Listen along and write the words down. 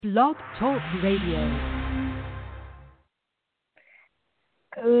Blog Talk Radio.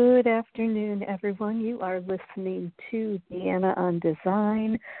 Good afternoon, everyone. You are listening to Deanna on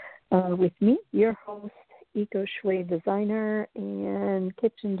Design with me, your host, Eco Shui designer and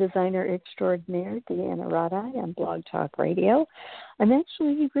kitchen designer extraordinaire, Deanna Rada on Blog Talk Radio. I'm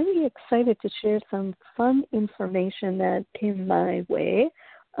actually really excited to share some fun information that came my way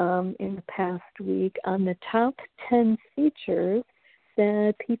in the past week on the top 10 features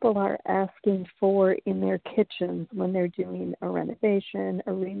that people are asking for in their kitchens when they're doing a renovation,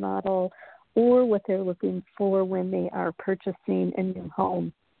 a remodel, or what they're looking for when they are purchasing a new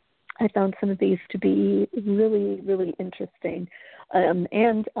home. I found some of these to be really, really interesting.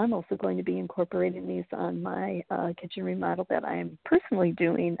 And I'm also going to be incorporating these on my kitchen remodel that I'm personally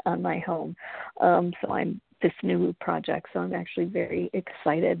doing on my home. So I'm this new project, so I'm actually very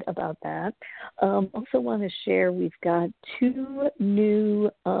excited about that. Also want to share we've got two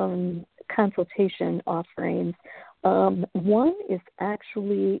new consultation offerings. One is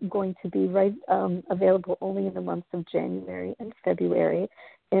actually going to be available only in the months of January and February,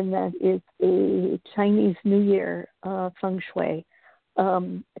 and that is a Chinese New Year feng shui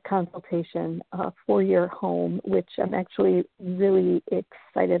consultation for your home, which I'm actually really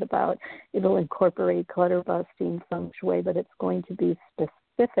excited about. It'll incorporate clutter busting feng shui, but it's going to be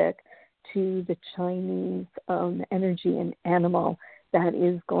specific to the Chinese energy and animal that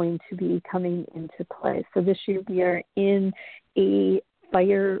is going to be coming into play. So this year we are in a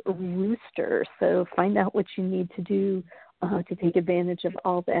fire rooster, so find out what you need to do to take advantage of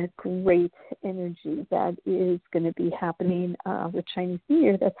all that great energy that is going to be happening with Chinese New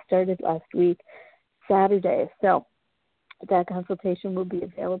Year that started last week, Saturday. So that consultation will be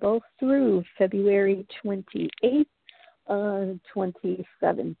available through February 28th,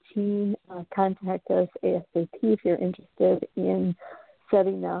 2017. Contact us ASAP if you're interested in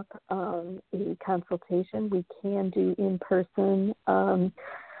setting up a consultation. We can do in person.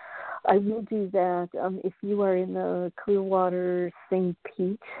 I will do that if you are in the Clearwater, St.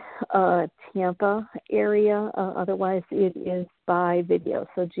 Pete, Tampa area. Otherwise, it is by video.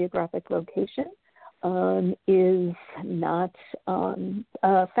 So geographic location is not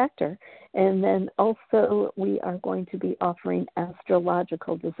a factor. And then also we are going to be offering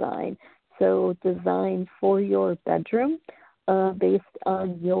astrological design. So design for your bedroom based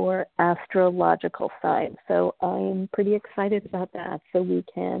on your astrological sign. So I'm pretty excited about that. So we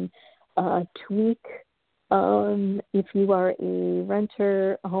can tweak if you are a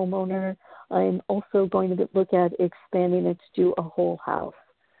renter, a homeowner. I'm also going to look at expanding it to do a whole house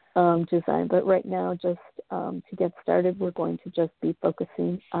design. But right now, just to get started, we're going to just be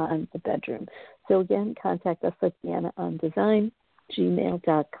focusing on the bedroom. So again, contact us at Deanna on Design,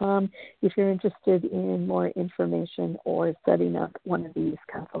 gmail.com if you're interested in more information or setting up one of these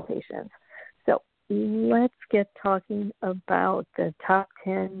consultations. So let's get talking about the top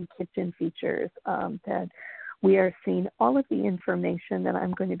 10 kitchen features that we are seeing. All of the information that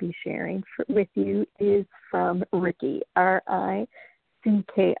I'm going to be sharing with you is from RICKI, RICKI.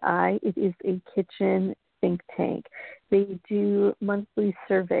 It is a kitchen think tank. They do monthly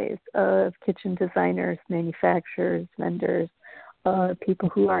surveys of kitchen designers, manufacturers, vendors, people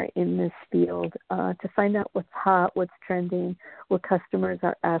who are in this field to find out what's hot, what's trending, what customers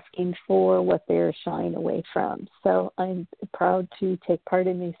are asking for, what they're shying away from. So I'm proud to take part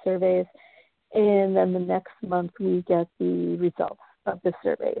in these surveys. And then the next month we get the results of the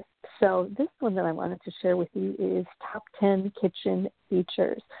surveys. So this one that I wanted to share with you is top 10 kitchen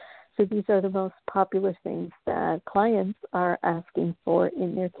features. So these are the most popular things that clients are asking for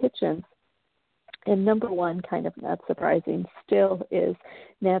in their kitchens. And number one, kind of not surprising, still is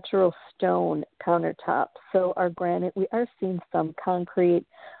natural stone countertops. So our granite, we are seeing some concrete,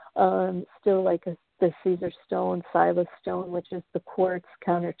 still like the Caesar stone, Silas stone, which is the quartz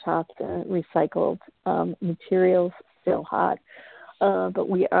countertops, recycled materials, still hot. But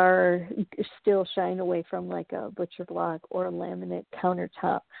we are still shying away from like a butcher block or a laminate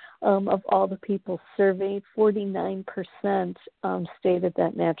countertop. Of all the people surveyed, 49% stated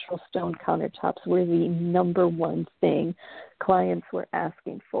that natural stone countertops were the number one thing clients were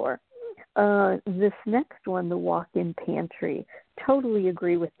asking for. This next one, the walk-in pantry, totally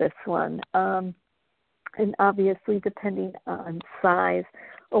agree with this one. And obviously, depending on size,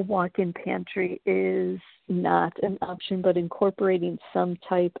 a walk-in pantry is not an option, but incorporating some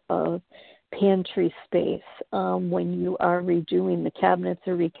type of pantry space when you are redoing the cabinets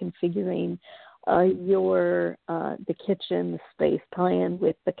or reconfiguring the kitchen, the space plan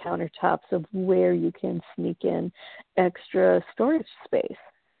with the countertops of where you can sneak in extra storage space.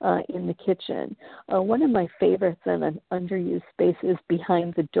 in the kitchen. One of my favorites and an underused space is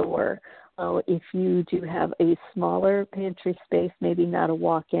behind the door. If you do have a smaller pantry space, maybe not a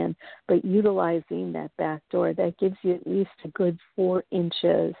walk-in, but utilizing that back door, that gives you at least a good 4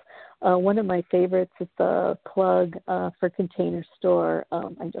 inches. One of my favorites is the plug for Container Store.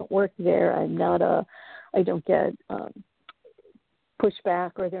 I don't work there. I don't get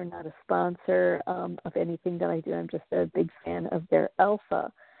pushback, or they're not a sponsor of anything that I do. I'm just a big fan of their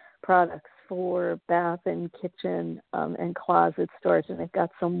Alpha products for bath and kitchen and closet storage, and they've got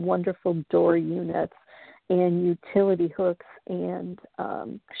some wonderful door units and utility hooks and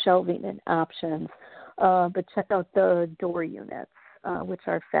shelving and options. But check out the door units, which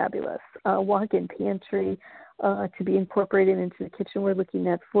are fabulous. Walk-in pantry to be incorporated into the kitchen, we're looking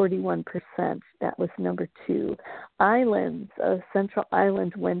at 41%. That was number 2. Islands, central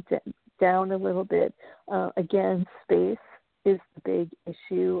island went down a little bit. Again, space is the big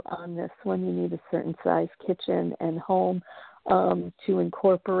issue on this one. You need a certain size kitchen and home to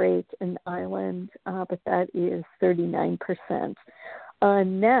incorporate an island, but that is 39%.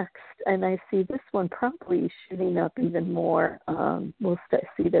 Next, and I see this one probably shooting up even more, we'll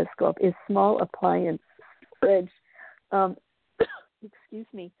see this go up, is small appliance fridge, excuse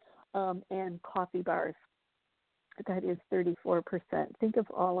me, and coffee bars. That is 34%. Think of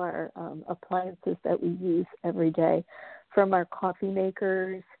all our appliances that we use every day, from our coffee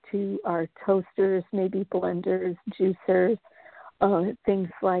makers to our toasters, maybe blenders, juicers, things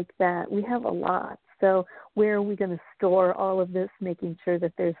like that. We have a lot. So where are we going to store all of this, making sure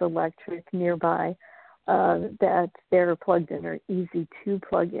that there's electric nearby, that they're plugged in or easy to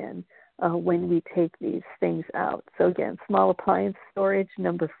plug in when we take these things out? So again, small appliance storage,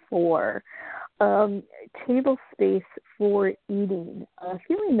 number 4. Table space for eating. If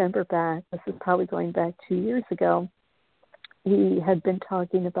you remember back, this is probably going back 2 years ago, we had been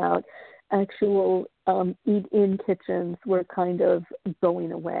talking about actual eat-in kitchens were kind of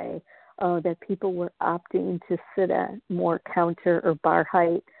going away, that people were opting to sit at more counter or bar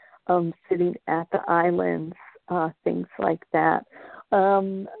height, sitting at the islands, things like that.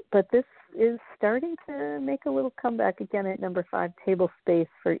 But this is starting to make a little comeback again at number 5, table space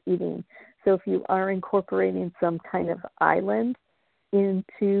for eating. So if you are incorporating some kind of island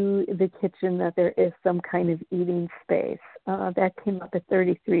into the kitchen, that there is some kind of eating space. That came up at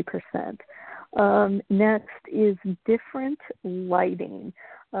 33%. Next is different lighting.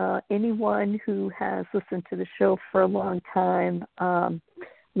 Anyone who has listened to the show for a long time,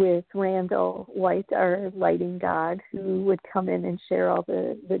 with Randall White, our lighting god, who would come in and share all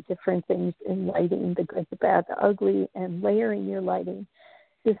the different things in lighting, the good, the bad, the ugly, and layering your lighting.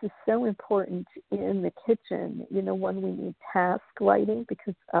 This is so important in the kitchen. When we need task lighting,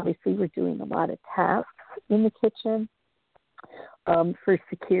 because obviously we're doing a lot of tasks in the kitchen for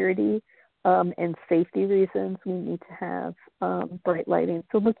security and safety reasons, we need to have bright lighting.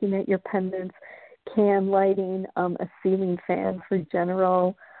 So looking at your pendants, can lighting, a ceiling fan for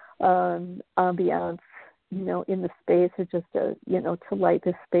general ambiance, in the space, or just to light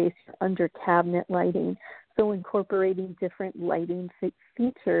the space, under cabinet lighting. So incorporating different lighting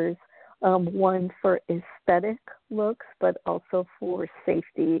features, one for aesthetic looks, but also for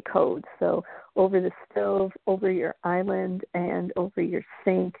safety codes. So over the stove, over your island, and over your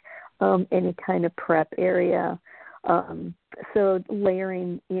sink, any kind of prep area. So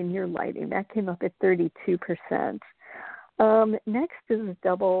layering in your lighting, that came up at 32%. Next is a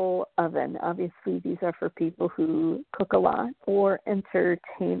double oven. Obviously, these are for people who cook a lot or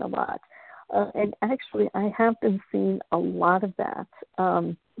entertain a lot. And actually, I have been seeing a lot of that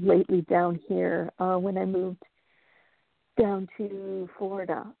lately down here when I moved down to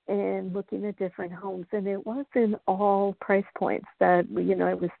Florida and looking at different homes. And it was in all price points that,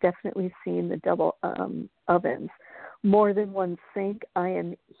 I was definitely seeing the double ovens. More than one sink. I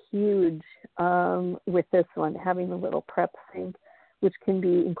am huge with this one, having a little prep sink, which can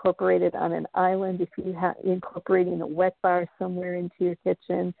be incorporated on an island if you have incorporating a wet bar somewhere into your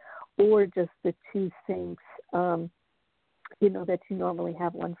kitchen, or just the 2 sinks, that you normally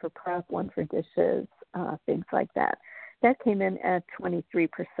have, one for prep, one for dishes, things like that. That came in at 23%.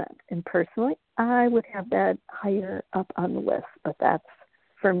 And personally, I would have that higher up on the list, but that's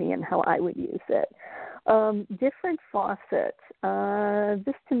for me and how I would use it. Different faucets.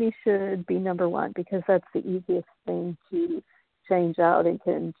 This to me should be number 1, because that's the easiest thing to change out and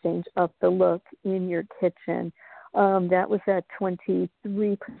can change up the look in your kitchen. That was at 23%.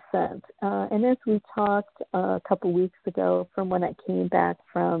 And as we talked a couple weeks ago, from when I came back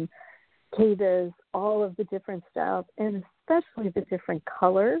from RICKI-The's, all of the different styles, and especially the different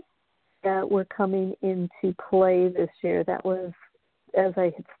colors that were coming into play this year, that was as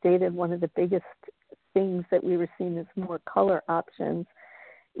I had stated, one of the biggest things that we were seeing is more color options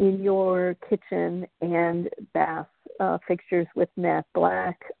in your kitchen and bath fixtures with matte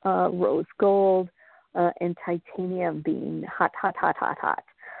black, rose gold, and titanium being hot, hot, hot, hot, hot.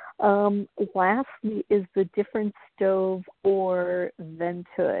 Lastly is the different stove or vent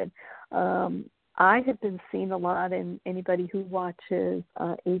hood. I have been seeing a lot, and anybody who watches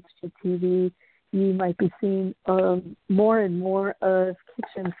HGTV, you might be seeing more and more of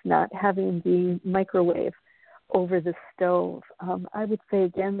kitchens not having the microwave over the stove. I would say,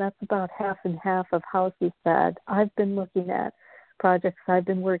 again, that's about half and half of houses that I've been looking at, projects I've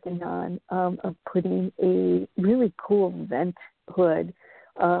been working on, of putting a really cool vent hood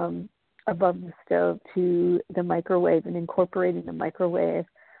above the stove to the microwave and incorporating the microwave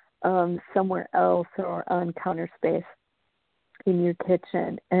somewhere else or on counter space in your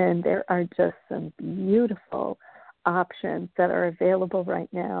kitchen. And there are just some beautiful options that are available right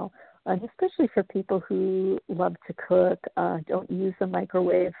now, and especially for people who love to cook, don't use a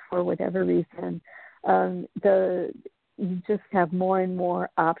microwave for whatever reason. You just have more and more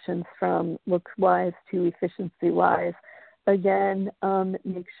options from looks-wise to efficiency-wise. Again,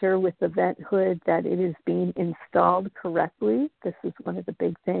 make sure with the vent hood that it is being installed correctly. This is one of the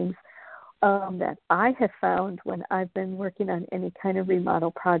big things that I have found when I've been working on any kind of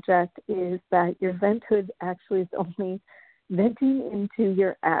remodel project is that your vent hood actually is only venting into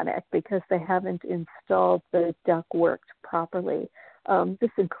your attic because they haven't installed the ductwork properly.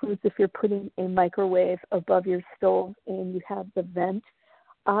 This includes if you're putting a microwave above your stove and you have the vent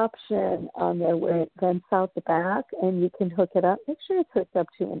option on there where it vents out the back and you can hook it up. Make sure it's hooked up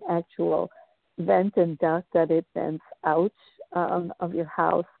to an actual vent and duct that it vents out of your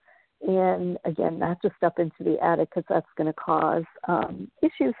house. And again, not just up into the attic because that's going to cause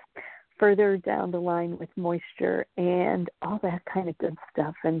issues further down the line with moisture and all that kind of good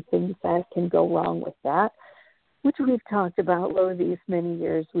stuff and things that can go wrong with that, which we've talked about over these many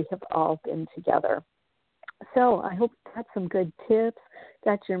years. We have all been together. So I hope you got some good tips,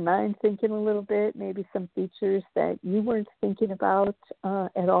 got your mind thinking a little bit, maybe some features that you weren't thinking about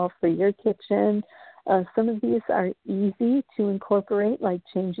at all for your kitchen. Some of these are easy to incorporate, like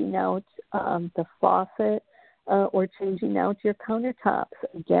changing out the faucet or changing out your countertops.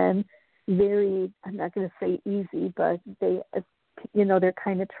 Again, I'm not going to say easy, but they're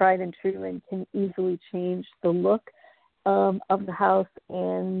kind of tried and true and can easily change the look of the house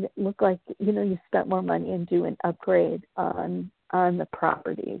and look like, you spent more money and do an upgrade on the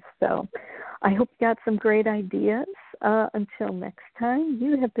property. So I hope you got some great ideas. Until next time,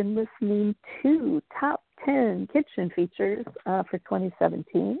 you have been listening to Top 10 Kitchen Features for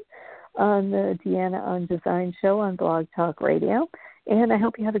 2017 on the Deanna on Design show on Blog Talk Radio. And I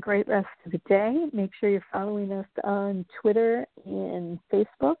hope you have a great rest of the day. Make sure you're following us on Twitter and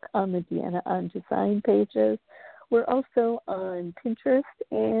Facebook on the Deanna on Design pages. We're also on Pinterest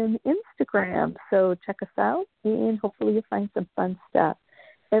and Instagram, so check us out, and hopefully you'll find some fun stuff.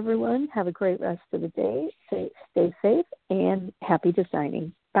 Everyone, have a great rest of the day. Stay safe, and happy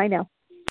designing. Bye now.